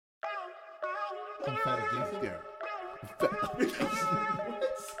I'm fat against Scary.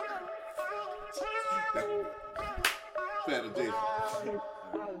 Fat adjacent.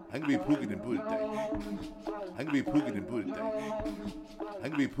 I can be Pookie and Booty Day. I can be Pookie and Booty Day. I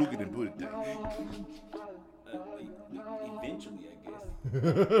can be Pookie and Booty Day. Eventually, I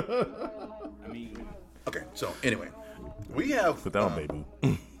guess. I mean, Okay, so anyway, we have. Put that on, baby.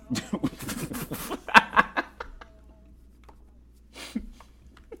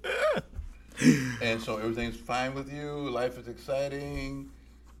 And so everything's fine with you. Life is exciting.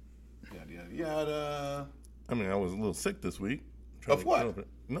 Yada yada yada. I mean, I was a little sick this week. Of what?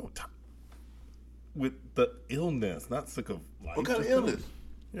 With the illness, not sick of life. What kind of just illness?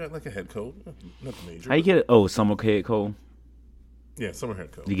 Yeah, like a head cold. Nothing major. how you get it? Oh, summer head cold. Yeah, summer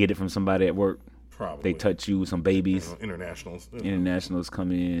head cold. You get it from somebody at work. Probably. They touch you. Some babies. Internationals. Internationals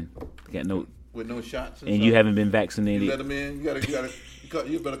come in. Got no, With no shots. and you haven't been vaccinated. You let them in.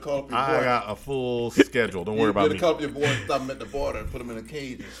 You better call up your boy. I got a full schedule. Don't worry about You me. better call up your boy and stop him at the border and put him in a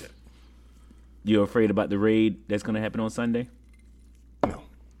cage and shit. You're afraid about the raid that's going to happen on Sunday? No.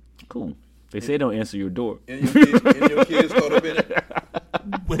 Cool. They say don't answer your door. And your kids caught up in it.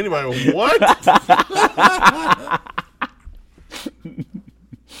 Anyway, what?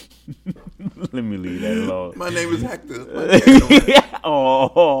 Let me leave that alone. My name is Hector. My dad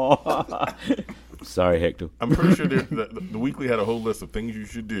Oh. Sorry, Hector. I'm pretty sure the weekly had a whole list of things you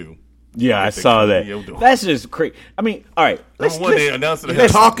should do. Yeah, I They saw should that. be able to- That's just crazy. I mean, all right. Number one, they announced it ahead They're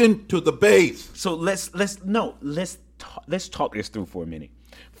of time. talking to the base. So let's talk this through for a minute.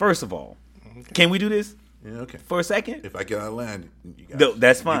 First of all, can we do this Yeah, okay. for a second? If I get out of line, you guys, No,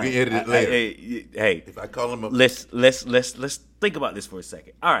 that's fine. You can edit it later. Hey, If I call them up, let's think about this for a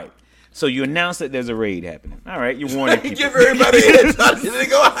second. All right. So you announce that there's a raid happening. All right, you're warning people. give everybody a heads up. They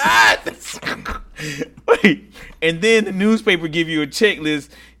go hide. Wait, and then the newspaper give you a checklist.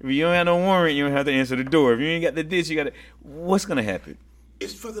 If you don't have no warrant, you don't have to answer the door. If you ain't got the this, you got to. What's gonna happen?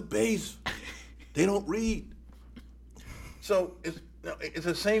 It's for the base. They don't read. So it's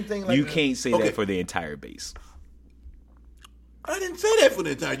the same thing. Like You can't say that for the entire base. I didn't say that for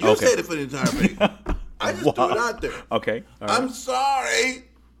the entire. You Okay. said it for the entire base. I just threw it out there. Okay. All right. I'm sorry.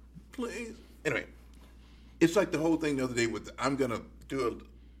 Please. Anyway, it's like the whole thing the other day with I'm gonna do an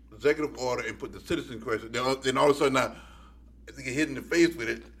executive order and put the citizen question. Then all of a sudden I get hit in the face with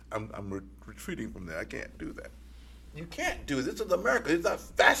it. I'm retreating from that. I can't do that. You can't do this. This is America. It's not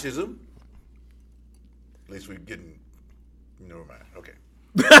fascism. At least we're getting. Never mind. Okay.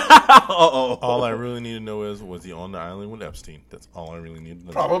 All I really need to know is, was he on the island with Epstein? That's all I really need to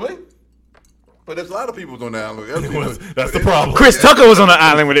know. Probably. But there's a lot of people on the island. That's the problem. Chris Tucker was on the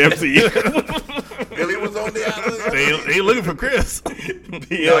island with MC. Billy was on the island. They ain't looking for Chris.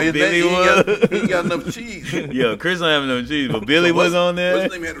 No, his Billy name, was. he ain't got enough cheese. Yo, Chris don't have no cheese, but Billy was on there.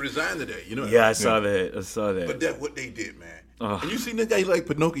 What's his name had to resign today? You know. Yeah, I saw that. I saw that. But that's what they did, man. And you seen this guy? He like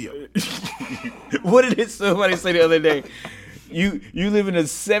Pinocchio. What did somebody say the other day? You live in a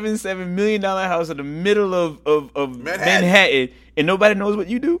 $77 million house in the middle of Manhattan, and nobody knows what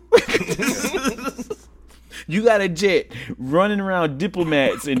you do. You got a jet running around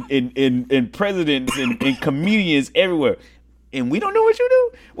diplomats and presidents and comedians everywhere, and we don't know what you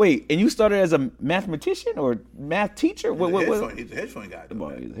do. Wait, and you started as a mathematician or math teacher? He's a hedge fund guy. Well,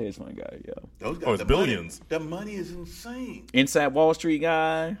 he's a hedge fund guy. Yeah, Those guys, Oh, it's billions. The money is insane. inside Wall Street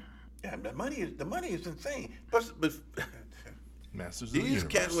guy. Yeah, the money is insane. But Masters of the these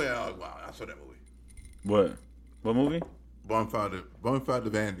Universe. cats. Well, wow, I saw that movie. What movie? Bonfire de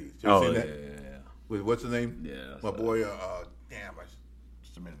Vandies. You Oh seen yeah, that? With what's his name? Yeah, I My saw boy.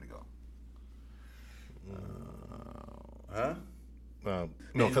 Just a minute ago. Huh?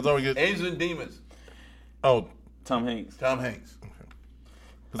 No, because I always get. Angels and Demons. Oh, Tom Hanks. Tom Hanks.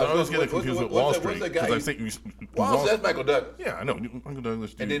 because I always get it confused with Wall what's Street. that guy? Because I think you. Wow, that's Michael Douglas. Yeah, I know. Uncle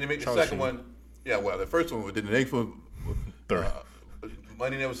Douglas. And then they make the second one. Yeah, well, the first one, then the next one, Third.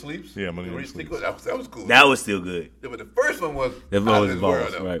 Money Never Sleeps. Yeah, Money The Never Rich Sleeps. Sequel, That was cool. That was still good. Yeah, but the first one was That out of was this balls,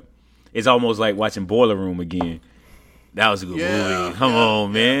 world, though. right? It's almost like watching Boiler Room again. That was a good movie. Come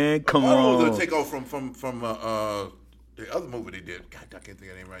on, man. Come What was on. the takeoff from the other movie they did? God, I can't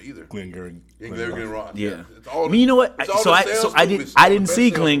think of the name right either. Glengarry. Glengarry Ross. Yeah. It's all I mean, you know what? it's all So the I sales didn't movies. All the didn't best see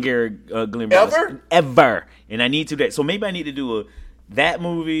sales Glengarry Ever? ever, and I need to that. So maybe I need to do that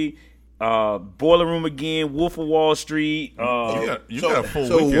movie, Boiler Room again, Wolf of Wall Street. You got a full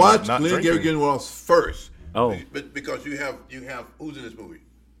so weekend watch of not Glengarry drinking. Ross first. Oh. Because you have who's in this movie?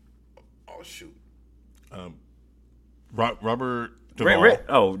 Oh shoot. Robert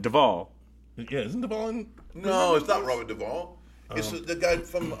Duvall. Duvall. Yeah, isn't Duvall in? No, it's not Robert Duvall. It's the guy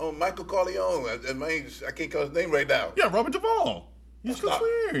from Michael Corleone. I can't call his name right now. Yeah, Robert Duvall. He's Stop.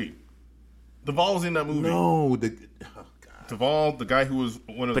 Cleary. Duvall was in that movie. No, God. Duvall, the guy who was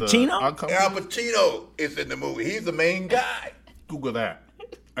one of Pacino? the outcomes. Al Pacino is in the movie. He's the main guy. Google that.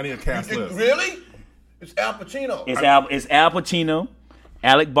 I need a cast list. Really? It's Al Pacino. It's Al Pacino,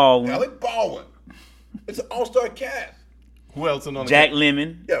 Alec Baldwin, Alec Baldwin. It's an all-star cast. Who else in on the Jack cast?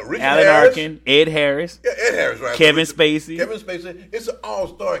 Lemmon, Yeah, Richard Alan Harris. Arkin, Ed Harris, Yeah, Ed Harris, right? Kevin Spacey. Kevin Spacey. It's an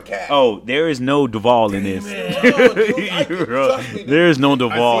all-star cast. Oh, there is no Duvall in this. No, dude, trust me. There is no I see a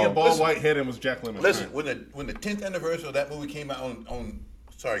Duvall. bald white head and was Jack Lemmon. Listen, when the 10th anniversary of that movie came out on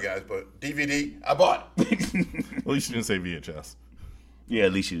sorry guys, but DVD, I bought it. At least you didn't say VHS. Yeah,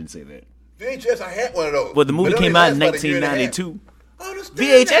 at least you didn't say that. VHS, I had one of those. But the movie it only came out in lasted about a year and a half. 1992. I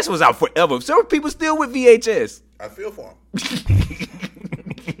understand VHS was out forever. So people still with VHS. I feel for him.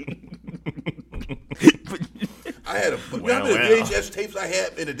 I had you know how many VHS tapes I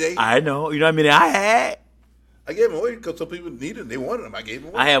had in a day? I know. You know what I mean? I gave them away because some people needed them. They wanted them. I gave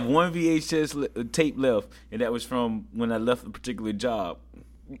them away. I have one VHS tape left, and that was from when I left a particular job,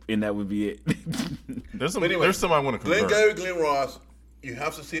 and that would be it. There's some. But anyway, There's some I want to convert. Glenn Ross. You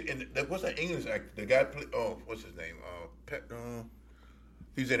have to see it. What's that English actor? The guy. What's his name?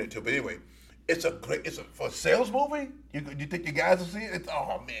 He's in it too. But anyway, it's for a sales movie. You think you guys will see it?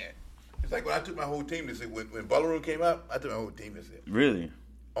 Oh man, it's like when I took my whole team to see when Ballaroo came out. I took my whole team to see it. Really?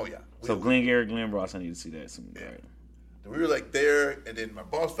 Oh yeah. So Glenn Ross, I need to see that soon. Yeah. Right. We were like there, and then my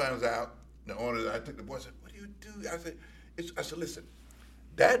boss finds out. The owner, I took the boy. Said, "What do you do?" I said, "Listen,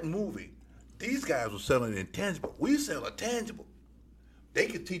 that movie. These guys were selling intangible. We sell a tangible. They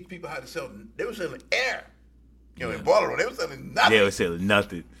could teach people how to sell. They were selling air. You know, in Baltimore, they were selling nothing. They were selling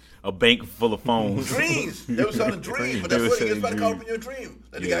nothing. A bank full of phones. Dreams. They were selling dreams. But that's what he gets by calling for your dream.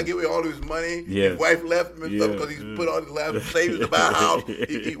 That the guy gave away all his money. Yeah. His wife left him and stuff because he put all his last savings to buy a house.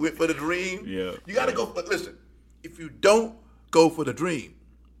 He went for the dream. Yeah. You got to go. But listen, if you don't go for the dream,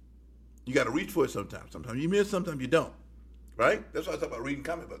 you got to reach for it sometimes. Sometimes you miss, sometimes you don't. Right? That's why I talk about reading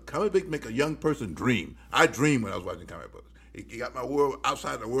comic books. Comic books make a young person dream. I dreamed when I was watching comic books. It got my world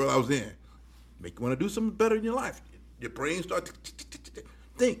outside the world I was in. Make you want to do something better in your life. Your brain starts to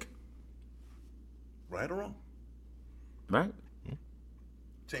think. Right or wrong? Right?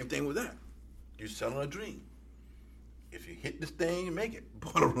 Same thing with that. You're selling a dream. If you hit this thing, you make it.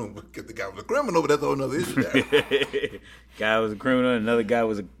 Ballaroo, because the guy was a criminal, but that's a whole other issue there. Guy was a criminal, another guy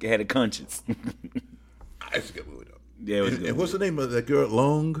had a conscience. It's a good movie, though. Yeah, it was good. And what's the name of that girl?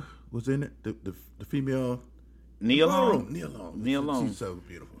 Long was in it? The female? Neil Long? Neil Long. She's so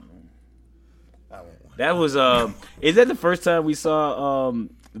beautiful. I want one. That was, is that the first time we saw Vin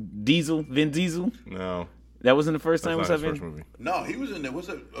Diesel? No. That wasn't the first time we saw That's not his first Vin? movie. No, he was in there. What's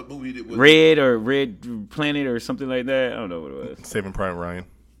a movie that was Red Planet or something like that? I don't know what it was. Saving Private Ryan.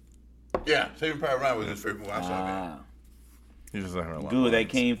 Yeah, Saving Private Ryan was his first movie. I saw that. He just had a lot. Good, that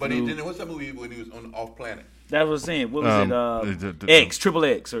came But he through. didn't. What's that movie when he was on Off Planet? That was saying. What was it? X, Triple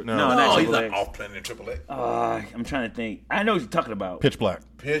X. Or, no, No, not he's Triple not X. Off Planet in Triple X. I'm trying to think. I know what you're talking about. Pitch Black.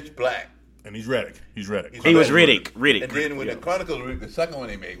 Pitch Black. And he's Reddick. He's Reddick. He was Riddick. And then when the Chronicles of Riddick, the second one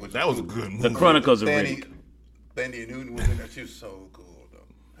they made, That was a good movie. The Chronicles of Sandy Riddick. Newton was in there. She was so cool, though.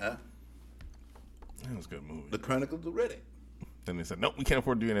 Huh? That was a good movie. The Chronicles of Riddick. Then they said, nope, we can't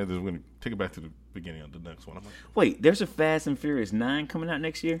afford to do any of this. We're going to take it back to the beginning of the next one. I'm like, Wait, there's a Fast and Furious 9 coming out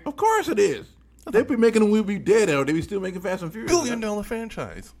next year? Of course it is. They've been making them. We'll be dead, or they be still making Fast and Furious. $1 billion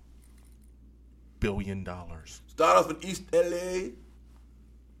franchise. $1 billion. Start off in East LA.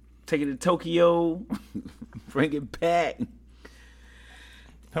 Take it to Tokyo. Bring it back.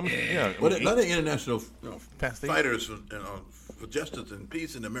 How many? Yeah. Well, eight- another international Past eight. fighters for justice and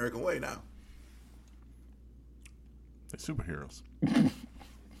peace in the American way now. They're superheroes.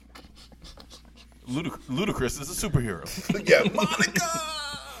 Ludacris is a superhero. Yeah,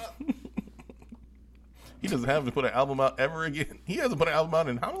 Monica. He doesn't have to put an album out ever again. He hasn't put an album out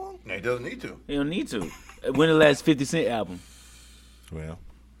in how long? No, he doesn't need to. You don't need to. When the last 50 Cent album? Well,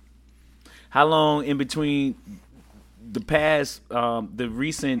 How long in between the past, the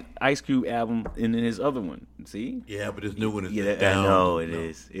recent Ice Cube album and then his other one? See? Yeah, but this new one is Yeah, down. I know it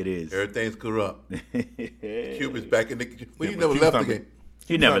is. It is. Everything's corrupt. Cube is back in the. Well, he yeah, never but left Cube's the not game.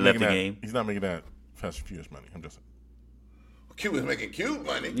 He he's never not left the making that- game. He's not making that Fast and Furious money. I'm just Cube is making Cube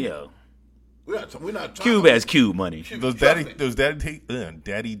money. Yeah. We're not trying Cube to- has Cube money. Cube- those trust me.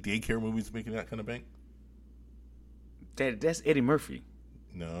 daddy daycare movies making that kind of bank. That's Eddie Murphy.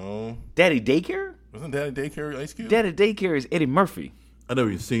 No, Daddy Daycare? wasn't Daddy Daycare Ice Cube? Daddy Daycare is Eddie Murphy. I never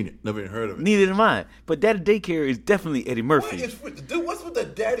even seen it. Never even heard of it. Neither am I. But Daddy Daycare is definitely Eddie What Murphy. is with dude? What's with the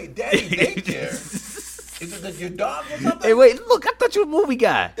daddy daycare? Is it your dog or something? Hey, wait, look, I thought you were a movie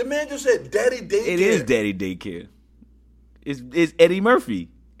guy. The man just said daddy daycare. It is Daddy Daycare. It's Eddie Murphy.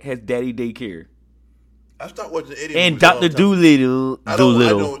 has Daddy Daycare. I stopped watching Eddie And movies a long Dr. time. Doolittle.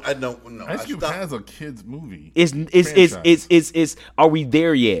 I don't know. Ice Cube stopped. has a kids movie. It's. Are we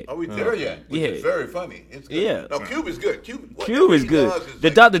there yet? Are we there yet? Which Yeah. is very funny. It's good. Yeah. No, Cube is good. Cube whatever is he good. does is The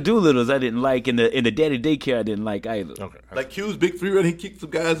like- Dr. Doolittles I didn't like, and the Daddy Daycare I didn't like either. Okay. Like Q's big free run, he kicked some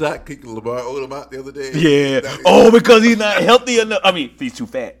guys out, kicked Lamar Odom out the other day. Yeah. That- Oh, because he's not healthy enough. I mean, he's too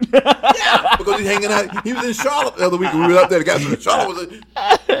fat. yeah, because he's hanging out. He was in Charlotte the other week when we were up there. The guys from Charlotte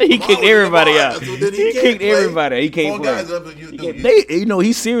was He kicked everybody out. So then He can't kicked play. everybody. He can't Phone play. guys up and you,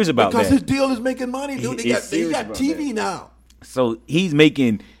 He's serious about because his that. deal is making money, dude. He's He serious got about TV now. So he's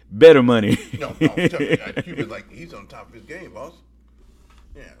making better money. No, tell me, Cube is like he's on top of his game, boss.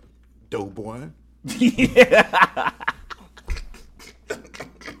 Yeah, doughboy.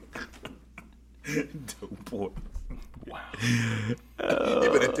 Boy. You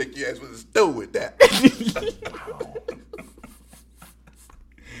better take your ass with a stove with that.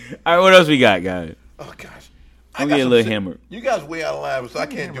 All right, what else we got, guys? Oh gosh, I'm got getting a some little shit- hammered. You guys way out of line, so I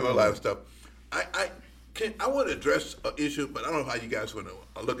can't do a lot of stuff. I want to address an issue, but I don't know how you guys want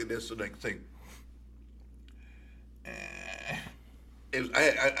to look at this. So next thing,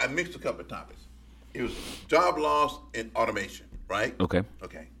 I mixed a couple of topics. It was job loss and automation, right? Okay.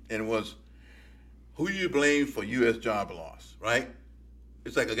 Okay, and it was who you blame for U.S. job loss, right?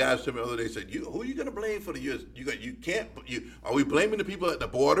 It's like a guy said to me the other day, said, who are you going to blame for the U.S.? Are we blaming the people at the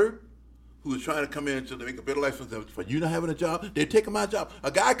border who are trying to come in to make a better life for them, for you not having a job? They're taking my job. A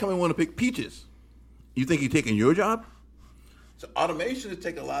guy coming want to pick peaches. You think he's taking your job? So automation is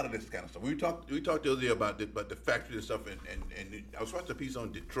taking a lot of this kind of stuff. We talked the other day about the factory and stuff, and I was watching a piece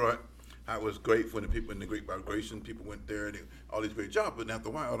on Detroit, how it was great when the people in the Great Migration, people went there and all these great jobs, but after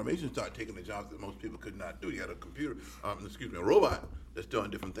a while, automation started taking the jobs that most people could not do. You got a computer, a robot that's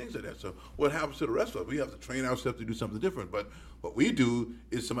doing different things like that. So what happens to the rest of us? We have to train ourselves to do something different. But what we do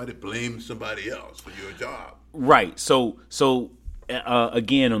is somebody blames somebody else for your job. Right. So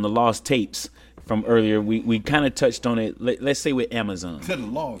again, on the lost tapes from earlier, we kind of touched on it. Let's say with Amazon. The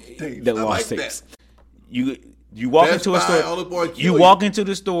lost tapes. The I lost like tapes. that. You walk Best into a Buy, store. all the boy You kill walk you. into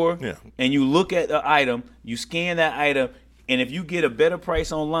the store, Yeah. and you look at the item. You scan that item, and if you get a better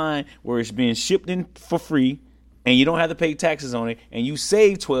price online, where it's being shipped in for free, and you don't have to pay taxes on it, and you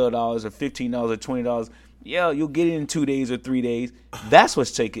save $12 or $15 or $20, yeah, you'll get it in 2 days or 3 days. That's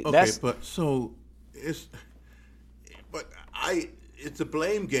what's taking. Okay, That's it's a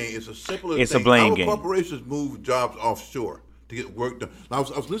blame game. It's a simpler It's a thing. blame Our game. corporations move jobs offshore to get work done. I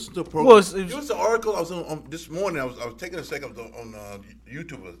was listening to a program. Well, it's- There was an article I was on this morning. I was taking a second on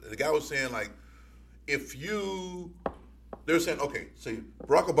YouTube. The guy was saying like, they're saying, okay, say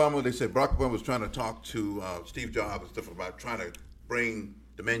Barack Obama. They said Barack Obama was trying to talk to Steve Jobs and stuff about trying to bring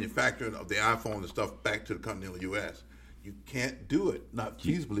the manufacturing of the iPhone and stuff back to the continental U.S. You can't do it, not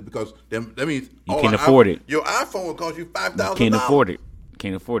feasibly, because that means You can't afford it. Your iPhone will cost you $5,000. can't afford it.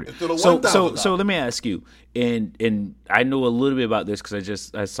 Can't afford it. Instead of So $1,000. let me ask you, and I know a little bit about this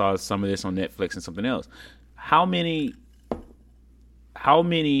because I saw some of this on Netflix and something else. How many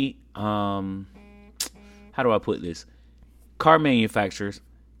how do I put this? Car manufacturers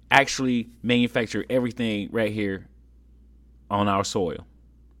actually manufacture everything right here on our soil.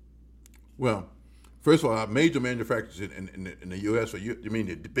 Well, first of all, our major manufacturers in the U.S. You mean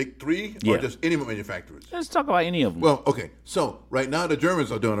the big three, Yeah. or just any manufacturers? Let's talk about any of them. Well, okay. So right now the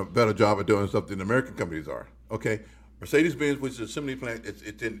Germans are doing a better job of doing stuff than the American companies are. Okay, Mercedes-Benz, which is a assembly plant,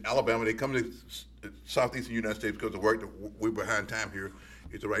 it's in Alabama. They come to southeastern United States because of work. We're behind time here.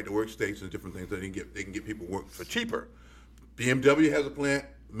 It's the right to work states and different things that they can get people work for cheaper. BMW has a plant,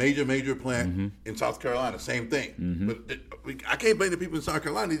 major plant in South Carolina. Same thing. But I can't blame the people in South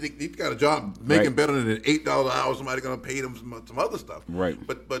Carolina. They've got a job making Right. better than $8 an hour. Somebody going to pay them some other stuff. Right.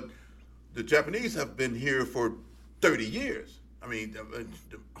 But the Japanese have been here for 30 years. I mean,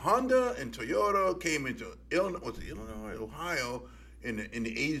 Honda and Toyota came into Illinois, Ohio in the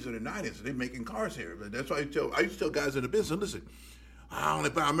 80s or the 90s. So they're making cars here. But that's why I used to tell guys in the business, listen, I only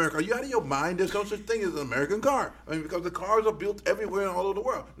buy America. Are you out of your mind? There's no such thing as an American car. I mean, because the cars are built everywhere and all over the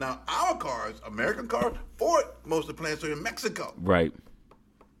world. Now, our cars, American cars, Ford, most of the plants are in Mexico. right.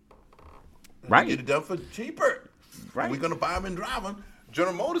 They Right. get it done for cheaper. Right. We're going to buy them and drive them.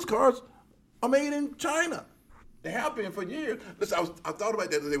 General Motors cars are made in China. They have been for years. Listen, I thought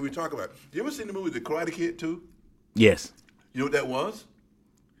about that the other day we were talking about. You ever seen the movie The Karate Kid 2? Yes. You know what that was?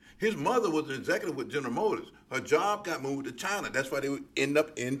 His mother was an executive with General Motors. Her job got moved to China. That's why they would end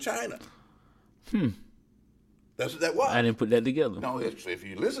up in China. That's what that was. I didn't put that together. No, if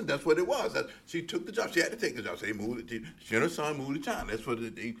you listen, that's what it was. She took the job. She had to take the job. So they moved it. She and her son moved to China. That's what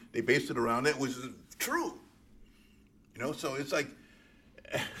they based it around that, which is true. You know, so it's like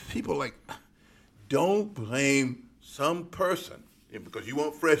people like, don't blame some person because you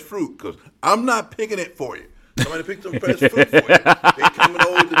want fresh fruit. Because I'm not picking it for you. Somebody picked some fresh fruit for you. They coming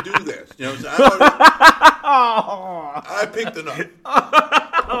over to do this. You know what I'm saying? I picked enough.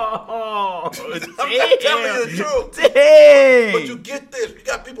 Oh, I'm telling you the truth. Dang. But you get this. You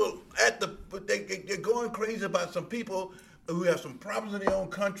got people they're going crazy about some people who have some problems in their own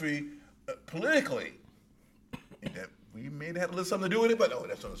country politically. And that we may have a little something to do with it, but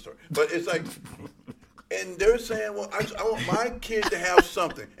that's another story. But it's like, and they're saying, well, I want my kid to have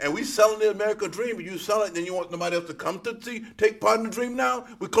something. And we selling the American dream, but you sell it, and then you want nobody else to come to take part in the dream now?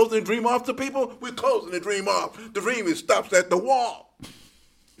 We're closing the dream off to people? We're closing the dream off. The dream stops at the wall.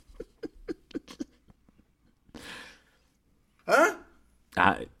 Huh?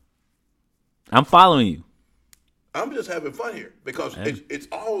 I'm following you. I'm just having fun here because it's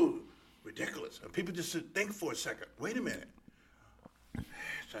all ridiculous. And people just think for a second, wait a minute.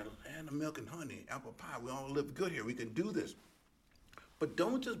 And the milk and honey, apple pie, we all live good here. We can do this. But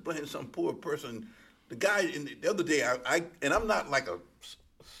don't just blame some poor person. The guy the other day, and I'm not like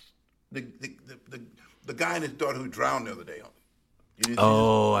the guy and his daughter who drowned the other day.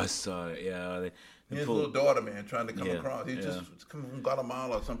 I saw it. Yeah. His little daughter, man, trying to come across. He just come from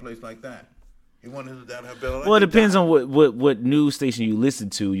Guatemala or someplace like that. He wanted his dad to have better. Well, it depends on what news station you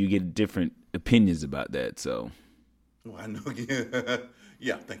listen to. You get different opinions about that. So. Well, I know.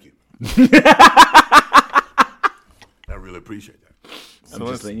 Yeah, thank you. I really appreciate that. So I'm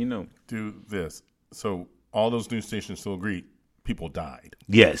just letting you know. Do this. So all those news stations still agree people died.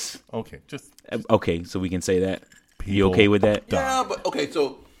 Yes. Okay, just okay. So we can say that. You okay with that? Yeah, but okay.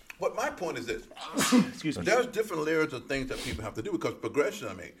 So, what my point is this: excuse me. There's different layers of things that people have to do because progression.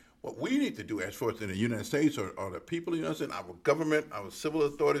 I mean, what we need to do as far as in the United States or the people, you know what I'm saying, our government, our civil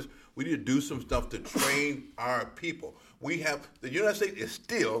authorities, we need to do some stuff to train our people. We have the United States is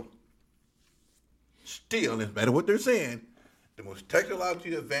still, no matter what they're saying, the most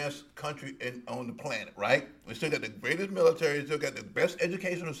technologically advanced country on the planet, right? We still got the greatest military, still got the best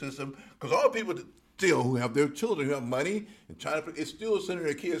educational system, because all the people still who have their children who have money and China is still sending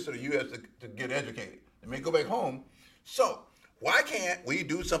their kids to the U.S. to get educated. They may go back home. So why can't we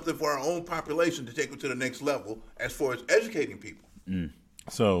do something for our own population to take them to the next level as far as educating people?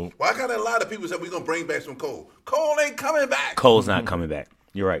 so. Why can't a lot of people say we're going to bring back some coal? Coal ain't coming back. Coal's not coming back.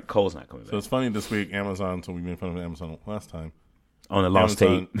 You're right. Coal's not coming back. So it's funny this week, Amazon, so we've been in front of Amazon last time. On the lost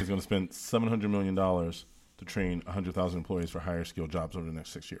Amazon tape. is going to spend $700 million to train 100,000 employees for higher skilled jobs over the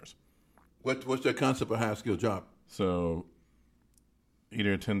next 6 years. What's their concept of high skill job? So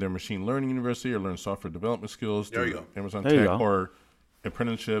either attend their machine learning university or learn software development skills There you through go. Amazon There you Tech go. or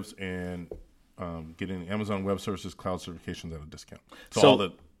apprenticeships and getting Amazon Web Services cloud certifications at a discount. So all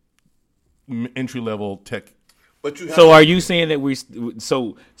the entry-level tech. But you have So are you saying that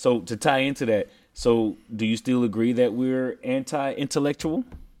so to tie into that, so do you still agree that we're anti-intellectual?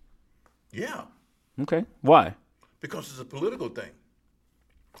 Yeah, Okay. Why? because it's a political thing.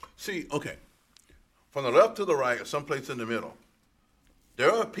 See, okay, from the left to the right or someplace in the middle,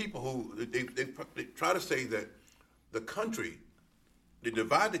 there are people who they try to say that the country, they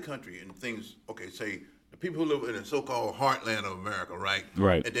divide the country in things, okay, say the people who live in the so-called heartland of America, right?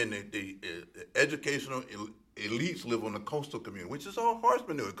 Right. And then the educational elites live on the coastal community, which is all horse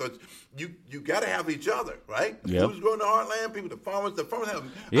manure because you got to have each other, right? Yep. Who's growing the heartland? People, the farmers have.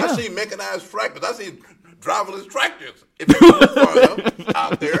 Yeah. I seen mechanized tractors. I seen driverless tractors. If they go far enough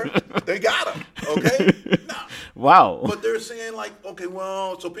out there, they got them. Okay. Now, Wow. but they're saying like, okay,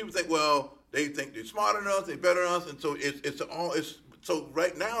 well, so people think, well, they think they're smarter than us, they're better than us, and so it's so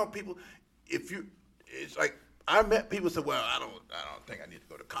right now people, it's like I met people say, well, I don't think I need to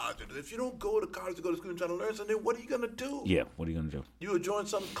go to college. If you don't go to college to go to school and try to learn something, what are you gonna do? Yeah. What are you gonna do? You would join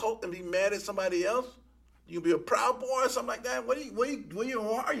some cult and be mad at somebody else? You can be a Proud Boy or something like that? Where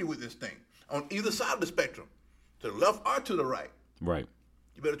are you with this thing? On either side of the spectrum, to the left or to the right. Right.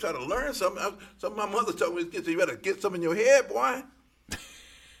 You better try to learn something. Some of my mother told me, you better get something in your head, boy.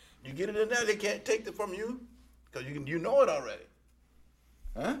 You get it in there, they can't take it from you because you know it already.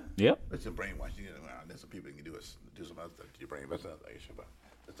 Huh? Yep. It's a brainwash. There's some people that can do some other stuff to your brain. That's another issue, but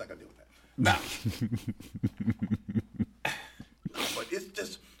let's not gonna deal with that. Now, but it's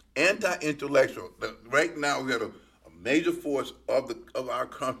just anti-intellectual. Right now, we have a major force of our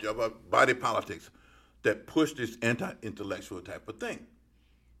country, of our body politics, that push this anti-intellectual type of thing.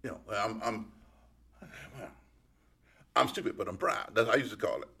 You know, I'm stupid, but I'm proud. That's how I used to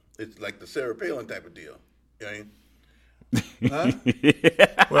call it. It's like the Sarah Palin type of deal. You know what I mean? Huh?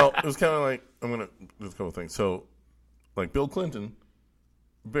 Well, it was kind of like, I'm going to do a couple of things. So, like Bill Clinton,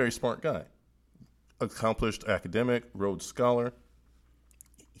 very smart guy, accomplished academic, Rhodes Scholar,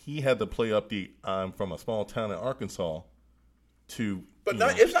 he had to play up the I'm from a small town in Arkansas to. But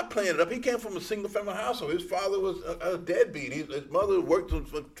it's not playing it up. He came from a single family household. His father was a deadbeat. His mother worked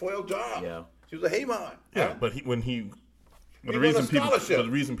for 12 jobs. Yeah. She was a Haymon. Yeah, huh? but the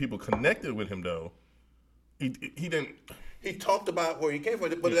reason people connected with him though, he didn't. He talked about where he came from,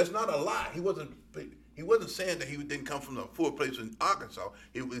 but that's not a lie. He wasn't saying that he didn't come from a poor place in Arkansas.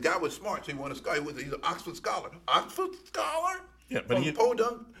 The guy was smart, so he won a scholar. He's an Oxford scholar. Oxford scholar? Yeah, but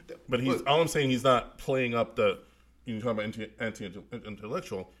all I'm saying, he's not playing up the. You talk about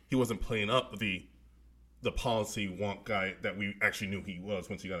anti-intellectual. He wasn't playing up the policy wonk guy that we actually knew he was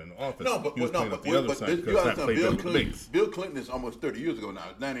once he got into office. No, but he was playing up the other side you because that understand, played Bill Clinton is almost 30 years ago now.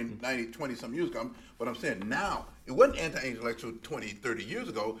 20-some years ago. But I'm saying now, it wasn't anti-intellectual 20, 30 years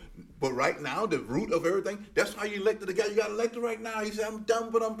ago. But right now, the root of everything, that's how you elected the guy you got elected right now. He said, I'm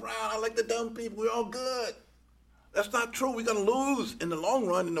dumb, but I'm proud. I like the dumb people. We're all good. That's not true. We're going to lose in the long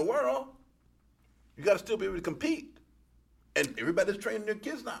run in the world. You got to still be able to compete. And everybody's training their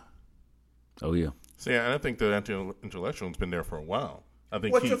kids now. Oh, yeah. See, I think the anti-intellectual's been there for a while.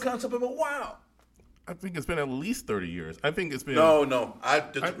 What's your concept of a while? I think it's been at least 30 years. I think it's been... No, I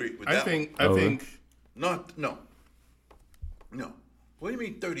disagree with that. I think... No. What do you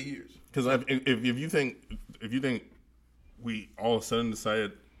mean 30 years? Because if you think we all of a sudden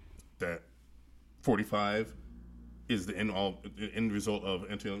decided that 45 is the end result of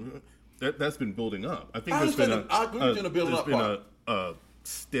anti-intellectual, that's been building up. I think there's been a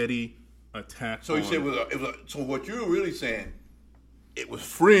steady attack. So you say so what you're really saying, it was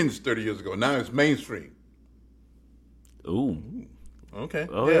fringe 30 years ago. Now it's mainstream. Ooh. Okay.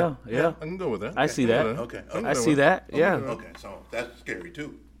 Oh yeah. I can go with that. I see that. Okay. I see that. Yeah. Okay. So that's scary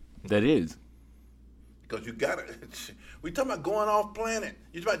too. That is. Because you got it. We talking about going off planet.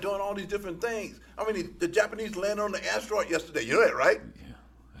 You talking about doing all these different things. I mean, the Japanese landed on the asteroid yesterday. You know that, right? Yeah.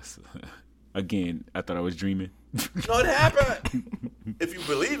 Again, I thought I was dreaming. No, it happened. If you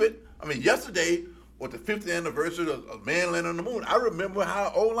believe it. I mean, yesterday was the 50th anniversary of man landing on the moon. I remember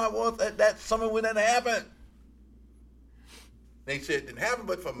how old I was at that summer when that happened. They said it didn't happen,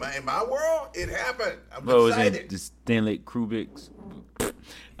 but in my world, it happened. I'm excited. Was it the Stanley Kubrick's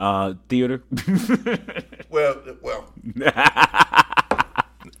theater? Well.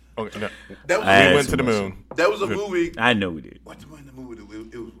 Okay, no. We went to the moon. That was a movie. I know we did. What's the movie?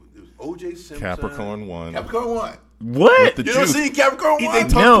 It was O.J. Simpson. Capricorn 1. Capricorn 1. What? You don't see Capricorn 1? They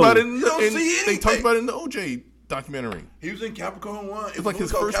talked about it They talked about it in the O.J. documentary. He was in Capricorn 1. It's like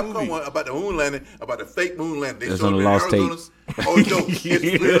his first Capricorn movie. 1 about the moon landing, about the fake moon landing. That's on the Lost Tapes. Oh, no. It's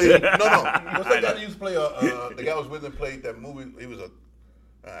really... No. What's that guy that used to play... the guy was with him played that movie. He was a...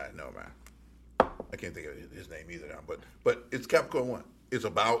 no, man. I can't think of his name either now. But it's Capricorn 1. It's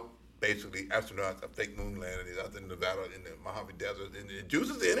about... basically astronauts, a fake moon landing. He's out in Nevada in the Mojave Desert, and the juice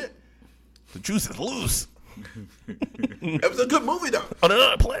is in it. The juice is loose. It was a good movie, though. On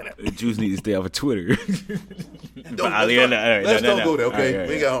another planet. The Jews need to stay off of Twitter. Let's don't go there, okay? Right,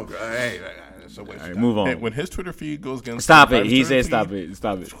 we got home. All right, so all right, move on. Hey, when his Twitter feed goes against... Stop it. He said stop it.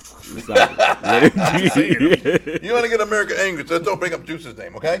 Stop it. You want to get America angry, so don't bring up Juice's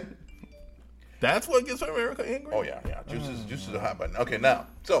name, okay? That's what gets America angry? Oh, yeah. Juice is a hot button. Okay, now,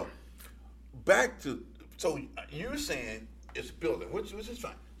 so back to... So you're saying it's building, which is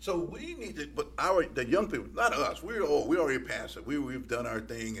fine. So we need to, but the young people, not us. We're old. We already passed it. We've done our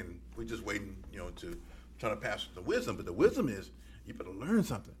thing, and we're just waiting, to try to pass the wisdom. But the wisdom is you better learn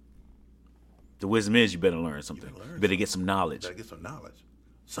something. The wisdom is you better learn something. You better get some knowledge.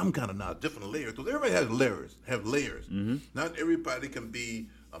 Some kind of knowledge, different layers. Because everybody has layers. Mm-hmm. Not everybody can be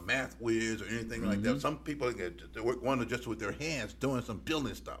a math whiz or anything like that. Some people want to just with their hands doing some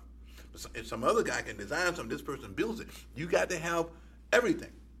building stuff. But if some other guy can design something, this person builds it. You got to have everything.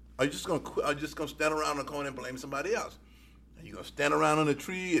 Are you just gonna stand around the corner and blame somebody else? Are you gonna stand around on a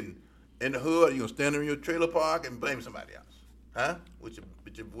tree and in the hood? Are you gonna stand in your trailer park and blame somebody else? Huh? With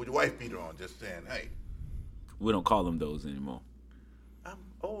your wife beater on, just saying, hey. We don't call them those anymore. I'm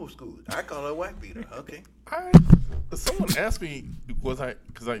old school. I call her a wife beater. Okay. Someone asked me, because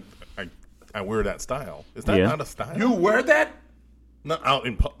I wear that style. Is that not a style? You wear that? Not out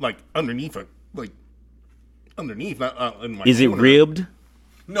in underneath underneath, not out in my. Is corner. it ribbed?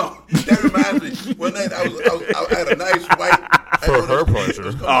 No, that reminds me. One night I had a nice white. For her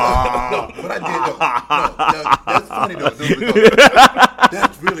pleasure. No, but I did though. No, that's funny though. Because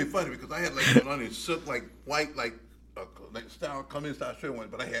that's really funny because I had on these silk white style come in style shirt one,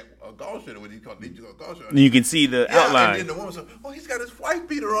 but I had a golf shirt. What you call it? A golf shirt. You can see the outline. And then the woman said, "Oh, he's got his wife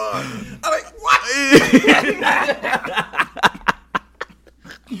beater on." I'm like, "What?"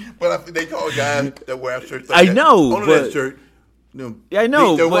 But they call guys that wear shirts. Like I know, on but that shirt. Yeah, I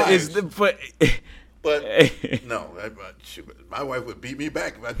know, beat their but wives. But no, my wife would beat me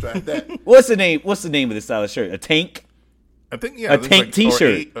back if I tried that. What's the name? What's the name of the style of shirt? A tank? I think A tank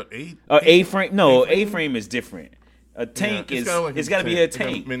T-shirt. A-frame? No, A-frame? A-frame is different. A tank is. kinda like It's got to be a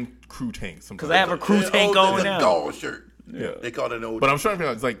tank. Men crew tank. Because I have a crew tank on It's a now. dog shirt. Yeah. They call it an old. But I'm trying to figure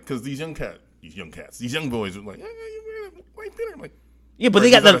out, it's like, because these young boys are like, you wear a white beater. I'm like, Yeah, but Or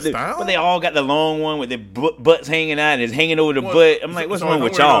they got is that a the style? but they all got the long one with their butts hanging out and it's hanging over the butt. I'm like, what's so wrong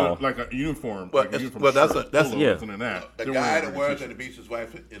if with I'm wearing y'all? Like a uniform. Well, like a uniform well, that's shirt, a- that's- polo, yeah. other than that. the they're guy wearing that a wears t-shirt. it beats his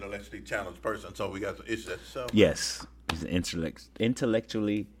wife, an intellectually challenged person. So we got some issues. So Yes, he's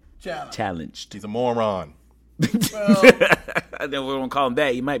intellectually challenged. He's a moron. Well, I think we're gonna call him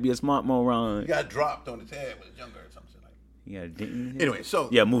that. He might be a smart moron. he got dropped on his head when he was younger or something like. Yeah. didn't he? Anyway, so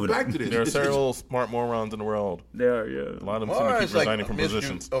Yeah, moving back on. to this. There are It's- several smart morons in the world. There, yeah. A lot of them it's- seem to it's keep like resigning from misuse-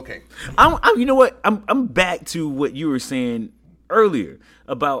 positions. Okay, I'm you know what? I'm back to what you were saying earlier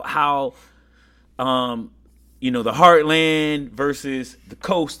about how, the heartland versus the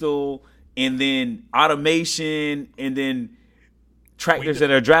coastal, and then automation, and then tractors that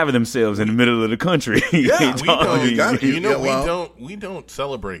are driving themselves in the middle of the country. Yeah, We don't, you got it. Yeah, well- we don't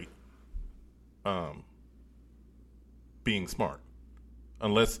celebrate being smart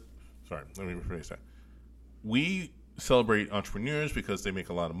unless let me rephrase that. We celebrate entrepreneurs because they make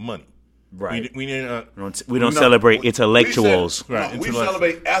a lot of money. Right. We We don't celebrate intellectuals. We, Right, we intellectuals.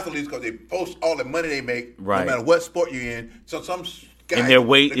 celebrate athletes because they post all the money they make, Right. no matter what sport you're in. So some guy, And their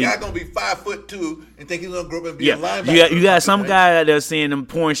weight the guy is- gonna be 5'2" and think he's gonna grow up and be Yeah, a linebacker. you got some guy out there seeing them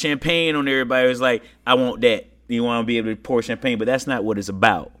pouring champagne on everybody. It's like, I want that. You want to be able to pour champagne, but that's not what it's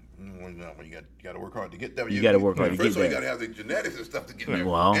about. Well, you got to work hard to get there. You gotta work hard to first get of all, there. you got to have the genetics and stuff to get there,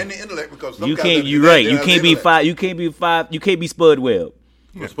 Well, and the intellect because some You guys can't. have the You're right. genetic, You they have can't the be intellect. five. You can't be five. You can't be Spud Webb.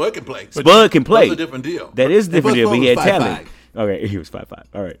 Well, Spud can play. Spud can play. That's a different deal. That is a different deal, but he had Buffalo was talent. Okay, he was 5'5".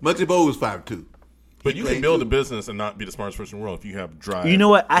 All right. Muggsy Bogues was 5'2". But you can build a business and not be the smartest person in the world if you have drive. You know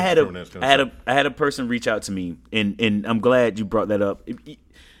what? I had determination, that kind of stuff. I had a person reach out to me, and I'm glad you brought that up.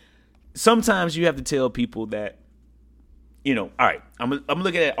 Sometimes you have to tell people that, all right, I'm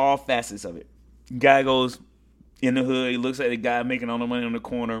looking at all facets of it. Guy goes in the hood, he looks at the guy making all the money on the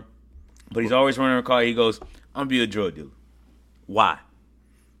corner, but he's always running a car. He goes, I'm gonna be a drug dealer. Why?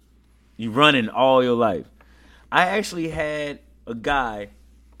 You running all your life. I actually had a guy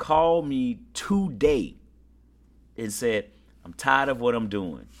call me today and said, I'm tired of what I'm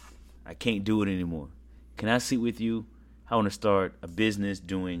doing. I can't do it anymore. Can I sit with you? I want to start a business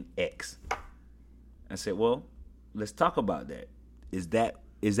doing X. I said, well, let's talk about that. Is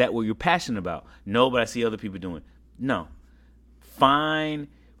that what you're passionate about? No, but I see other people doing it. No. Fine.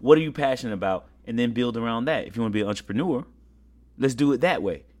 What are you passionate about? And then build around that. If you want to be an entrepreneur, let's do it that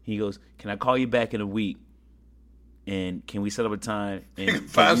way. He goes, can I call you back in a week? And can we set up a time? And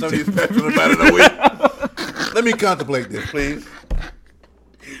Find somebody who's passionate about it in a week. Let me contemplate this, please.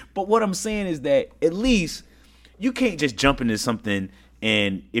 But what I'm saying is that at least you can't just jump into something,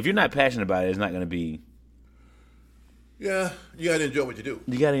 and if you're not passionate about it, it's not going to be. Yeah, you got to enjoy what you do.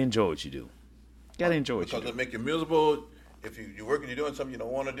 You got to enjoy what you do. You got to enjoy what you Because do. it'll make you miserable. If you're working, you're doing something you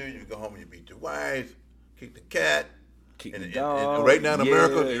don't want to do, you go home and you beat your wife, kick the cat. Kick And the dog. right now in Yeah,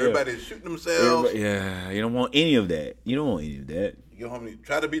 America, yeah. everybody's shooting themselves. Yeah, you don't want any of that. You don't want any of that. You go home and you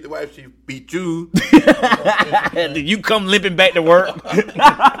try to beat the wife, she beat you. And then you come limping back to work. You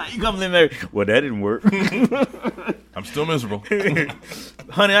come limping back. Well, that didn't work. I'm still miserable.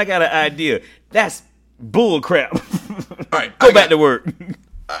 Honey, I got an idea. That's bull crap. All right, Go back to work.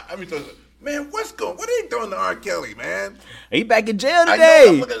 I mean, man, what are they doing to R. Kelly, man? He back in jail I know, today.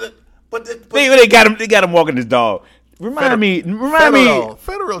 I'm looking at it, but They got him walking his dog. Remind me.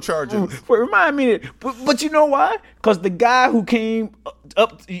 Federal charges. Remind me. But you know why? Because the guy who came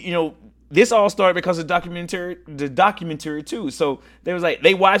up, this all started because of the documentary too. So they was like,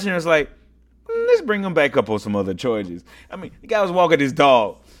 they watching it, was like, let's bring him back up on some other charges. I mean, the guy was walking his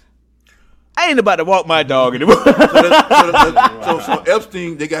dog. I ain't about to walk my dog anymore. So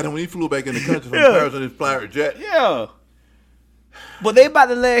Epstein, they got him when he flew back in the country from Paris on his private jet. Yeah. But they about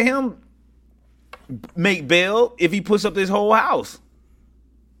to let him make bail if he puts up this whole house.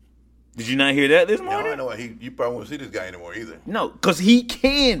 Did you not hear that this I morning? don't know why you probably won't see this guy anymore either. No, because he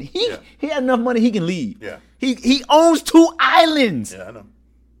can. He had enough money he can leave. Yeah. He owns 2 islands. Yeah, I know.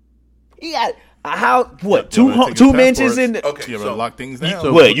 He got a house. What? Yeah, take his Two mansions in. Okay, You ever so lock things down?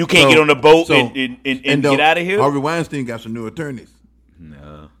 so- What? You can't get on the boat so- and get out of here? Harvey Weinstein got some new attorneys.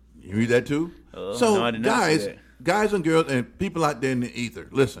 No. You read that too? no, So I did not see that. guys and girls and people out there in the ether,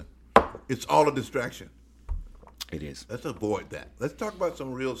 listen, it's all a distraction. It is. Let's avoid that. Let's talk about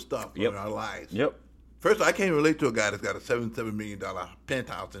some real stuff Yep. in our lives. Yep. First, I can't relate to a guy that's got a $77 million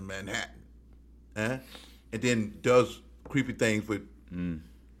penthouse in Manhattan, and then does creepy things with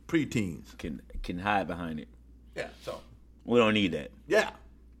preteens. Can hide behind it. Yeah, so We don't need that. yeah,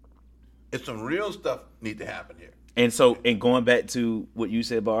 it's some real stuff need to happen here. And so, and going back to what you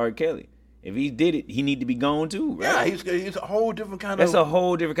said about R. Kelly, if he did it, he need to be gone too, right? Yeah, he's a whole different kind That's of. a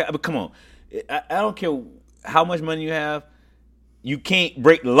whole different kind. But come on, I don't care how much money you have, you can't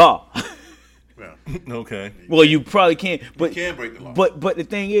break the law. Yeah. Okay. Well, you probably can't. But You can break the law. But the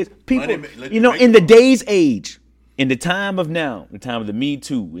thing is, people, let you you know, break in the the law. day's age, in the time of now, the time of the Me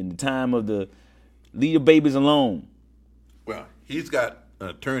Too, in the time of the leave your babies alone. Well, he's got an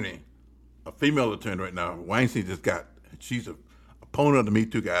attorney, a female attorney right now. Weinstein just got. She's a opponent of the Me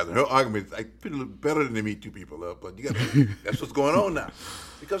Too guys, and her argument is like pretty little better than the Me Too people are. But you got that's what's going on now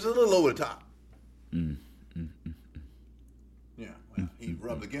because it's a little over the top. Yeah, well, he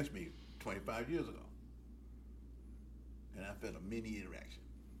rubbed against me 25 years ago, and I felt a mini interaction.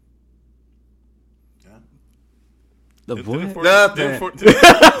 Yeah. The Didn't what? for- Nothing. didn't for-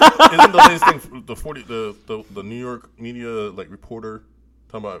 Isn't the latest thing the New York media reporter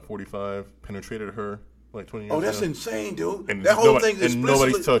talking about 45 penetrated her like 20 years Oh, that's ago? insane, dude. And that whole nobody- thing is and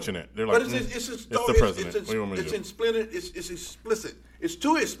nobody's touching it. They're like, but it's it's story. the president. What do you want me to It's do? explicit. It's explicit. It's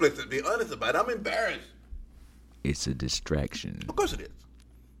too explicit. To be honest about it, I'm embarrassed. It's a distraction. Of course it is.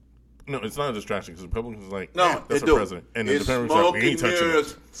 No, it's not a distraction because the Republicans is like, No, yeah, that's they the do. president. And then It's the Democrats smoke like, we ain't and touching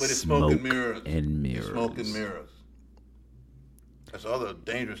mirrors, it. but it's smoke and Smoke mirrors. and It's smoke and mirrors. mirrors. That's other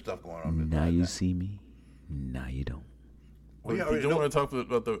dangerous stuff going on. Now you see me, now you don't. Well, We if already you don't know- want to talk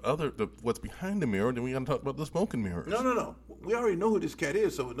about the what's behind the mirror, then we got to talk about the smoke and mirrors. No. We already know who this cat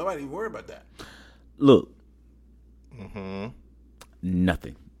is, so nobody worry about that. Look, Mm-hmm.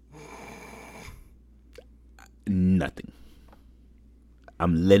 nothing. Nothing.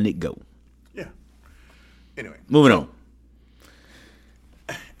 I'm letting it go. Yeah. Anyway, Moving so,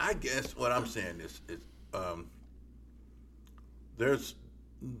 on. I guess what I'm saying is there's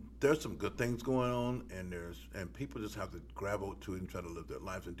some good things going on, and people just have to grab hold to it and try to live their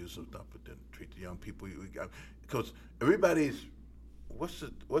lives and do some stuff, but then treat the young people we got because everybody's what's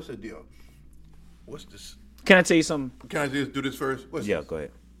the deal? What's this? Can I tell you something? Can I just do this first? What's Yeah, this? go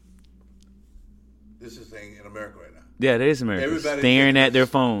ahead. This is thing in America right now. Yeah, that is America. Everybody's Staring taking- at their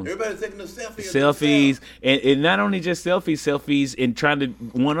phones. Everybody's taking a selfie. of Selfies, themselves. and not only just selfies, and trying to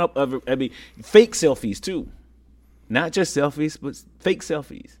one up other. I mean, fake selfies too. Not just selfies, but fake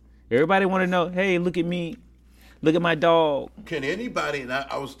selfies. Everybody want to know. Hey, look at me. Look at my dog. Can anybody? And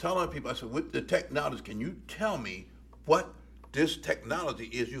I was telling people, I said, with the technology, can you tell me what this technology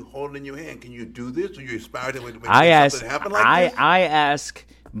is you holding in your hand? Can you do this? Or you aspire to make I ask. something happen like this? I ask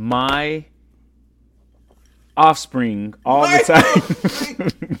my offspring all Right. the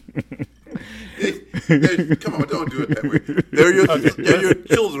time. Come on, don't do it that way. They're your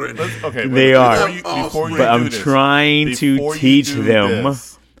children. Okay, They are. Before you But I'm do this, trying to before you teach do them.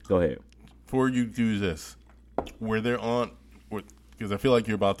 this, Go ahead. before you do this, where they're on, because I feel like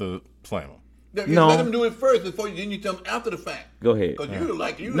you're about to slam them. No. Let them do it first before you. Then you tell them after the fact. Go ahead. Because you're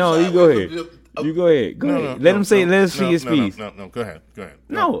like you. No, decide you go what ahead. to- You go ahead. Go ahead. Let him say. Let us see his piece. No, go ahead.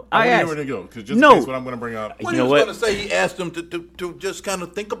 No, I I want asked- you to go because just No. in case what I'm going to bring up. What You he know was what? going to say, he asked them to just kind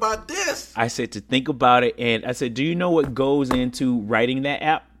of think about this. I said to think about it, and I said, do you know what goes into writing that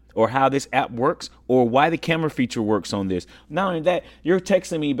app, or how this app works, or why the camera feature works on this? Not only that, you're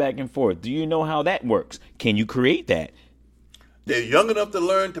texting me back and forth. Do you know how that works? Can you create that? They're young enough to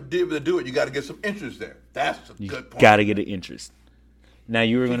learn to be able to do it. You got to get some interest there. That's a good point. Got to get an interest. Now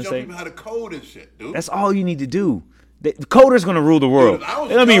you were going Teach to young say people how to code and shit, dude. that's all you need to do. The coder's going to rule the world. Dude, if I was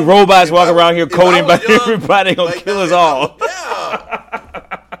There's going to be young- robots if walking I- around here if I coding, was but young, everybody going to like kill that, us all.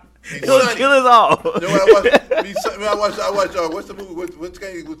 Yeah. They're going to kill us all. You know what I watched what's the movie? What's the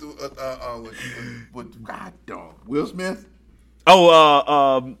game with God dog? Will Smith?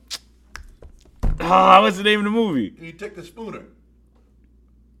 What's the name of the movie? He took the spooner.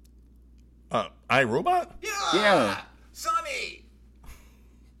 iRobot? Yeah. Sonny.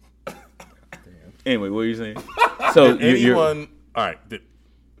 Anyway, what were you saying? So you're Anyone? All right.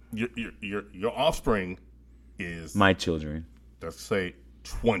 Your offspring is my children. let's say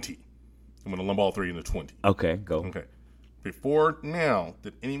 20. I'm going to lump all three into 20. Okay, go. Okay. Before now,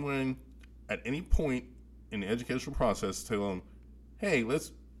 did anyone at any point in the educational process tell them, hey,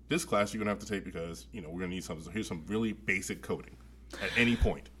 this class you're going to have to take because, we're going to need something. So here's some really basic coding at any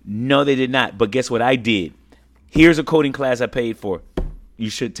point. No, they did not. But guess what I did? Here's a coding class I paid for. You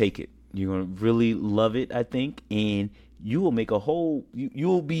should take it. You're going to really love it, I think. And you will make you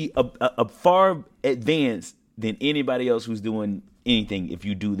will be a far advanced than anybody else who's doing anything if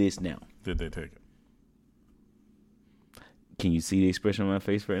you do this now. Did they take it? Can you see the expression on my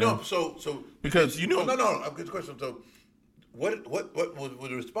face right now? No, so Because you know- no. Good question. So, what was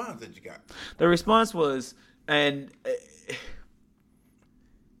the response that you got? The response was, and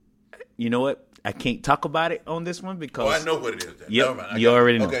you know what? I can't talk about it on this one because Oh, I know what it is. Then. Yep, Never mind. I you got it.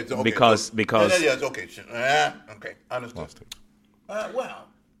 already know. Okay, so, Because- yeah, it's okay. Okay, understood. Lost it. Wow.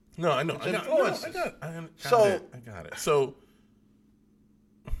 No, I know. It's I influences. got So- it. I got it. So,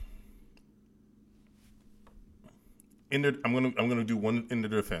 I'm gonna do one in the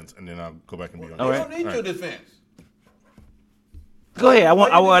defense, and then I'll go back and be on. All You right. don't need your defense. go ahead. I Why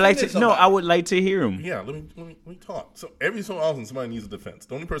you would like to. defending No, somebody? I would like to hear him. Yeah, let me talk. So every so often somebody needs a defense.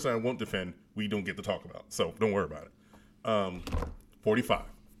 The only person I won't defend, we don't get to talk about. So don't worry about it. 45.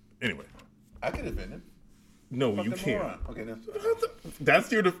 Anyway, I can defend him. no, you Fucking can't. moron. Okay, that's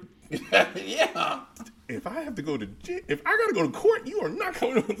That's your. yeah. If I have to go to jail, if I gotta go to court, you are not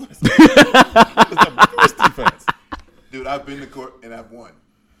going to. It's the first defense. Dude, I've been to court and I've won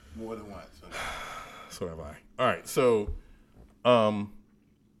more than once. So. So have I. All right, so my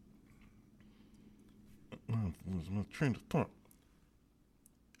train of thought.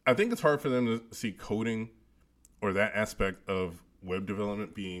 I think it's hard for them to see coding or that aspect of web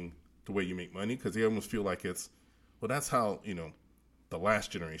development being the way you make money because they almost feel like it's, well, that's how, the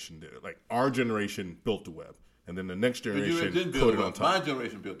last generation did it. Like our generation built the web, and then the next But you generation didn't build coded the on web. top. My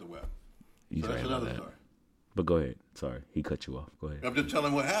generation built the web. He's So right that's about another that. story. But go ahead. Sorry, he cut you off. Go ahead. I'm just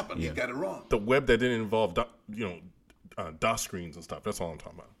telling what happened. Yeah. He got it wrong. The web that didn't involve DOS screens and stuff. That's all I'm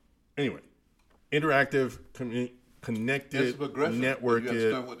talking about. Anyway, interactive, connected, It's progressive. networked. You got to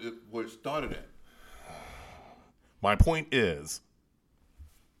start where it started at. My point is,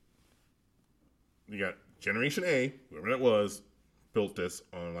 you got Generation A, whoever that was, built this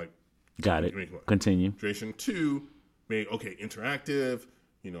on like Got it. Continue. Generation 2 made interactive,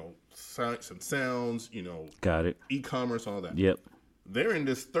 sights and sounds, Got it. e-commerce, all that. Yep. They're in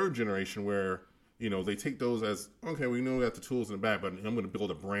this third generation where they take those as, okay, we know we got the tools in the back, but I'm going to build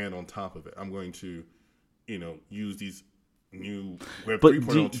a brand on top of it. I'm going to use these new Web But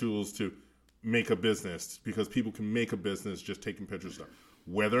 3.0 tools to make a business because people can make a business just taking pictures of stuff.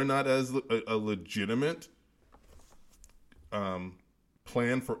 Whether or not as a legitimate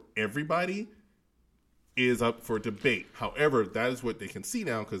plan for everybody is up for debate. However, that is what they can see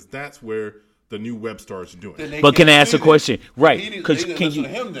now because that's where the new web stars are doing. But can I ask a question? Right? He didn't- Because they didn't can listen you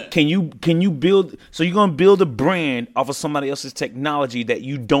to him then. can you build? So you're gonna build a brand off of somebody else's technology that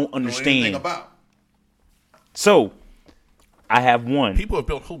you don't Know anything understand. about. So I have one. People have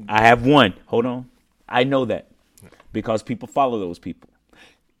built whole. I have one. Hold on. I know that because people follow those people.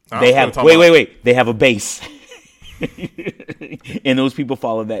 I They was have gonna talk wait. They have a base, and those people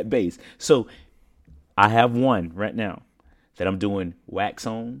follow that base. So I have one right now that I'm doing wax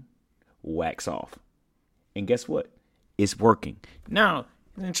on, wax off, and guess what? It's working. Now,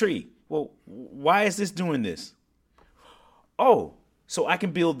 I'm intrigued. Well, why is this doing this? Oh, so I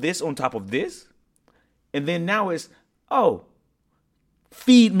can build this on top of this, and then now it's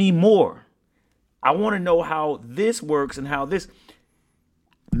feed me more. I want to know how this works and how this.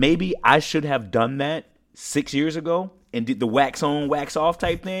 Maybe I should have done that 6 years ago and did the wax on, wax off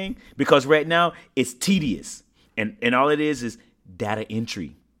type thing because right now it's tedious and all it is data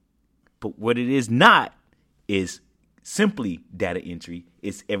entry. But what it is not is simply data entry.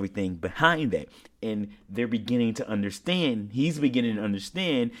 It's everything behind that. And they're beginning to understand. He's beginning to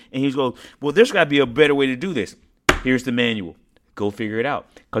understand. And he's going, well, there's got to be a better way to do this. Here's the manual. Go figure it out.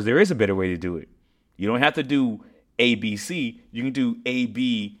 Because there is a better way to do it. You don't have to do A, B, C. You can do A,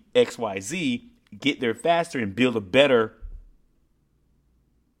 B, X, Y, Z. Get there faster and build a better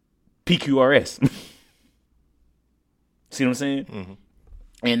PQRS. See what I'm saying? Mm-hmm.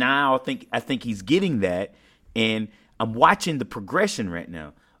 And now I think he's getting that. And I'm watching the progression right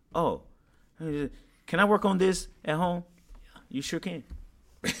now. Oh, can I work on this at home? You sure can.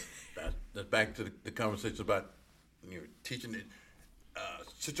 That's back to the conversation about teaching it,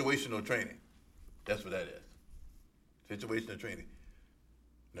 situational training. That's what that is. Situational training.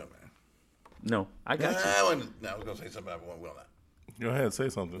 No, man. No, I got you. I was going to say something I will not. Go ahead, say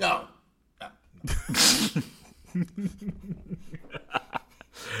something. No.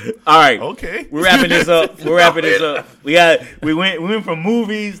 All right. Okay. We're wrapping this up. We went from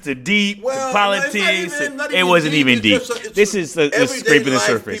movies to deep to politics. It wasn't even deep. This is scraping the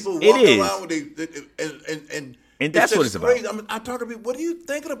surface. It is. And that's what it's about. I talk to people. What are you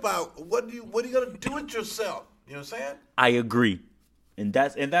thinking about? What are you gonna do with yourself? You know what I'm saying? I agree, and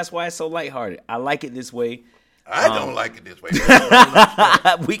that's why it's so lighthearted. I like it this way. I don't like it this way.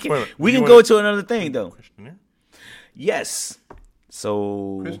 we can go to another thing though. Questionnaire? Yes.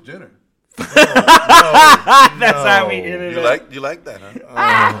 So Chris Jenner. That's how we ended You up. like that, huh?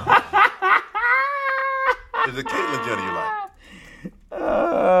 Is it Caitlyn Jenner you like?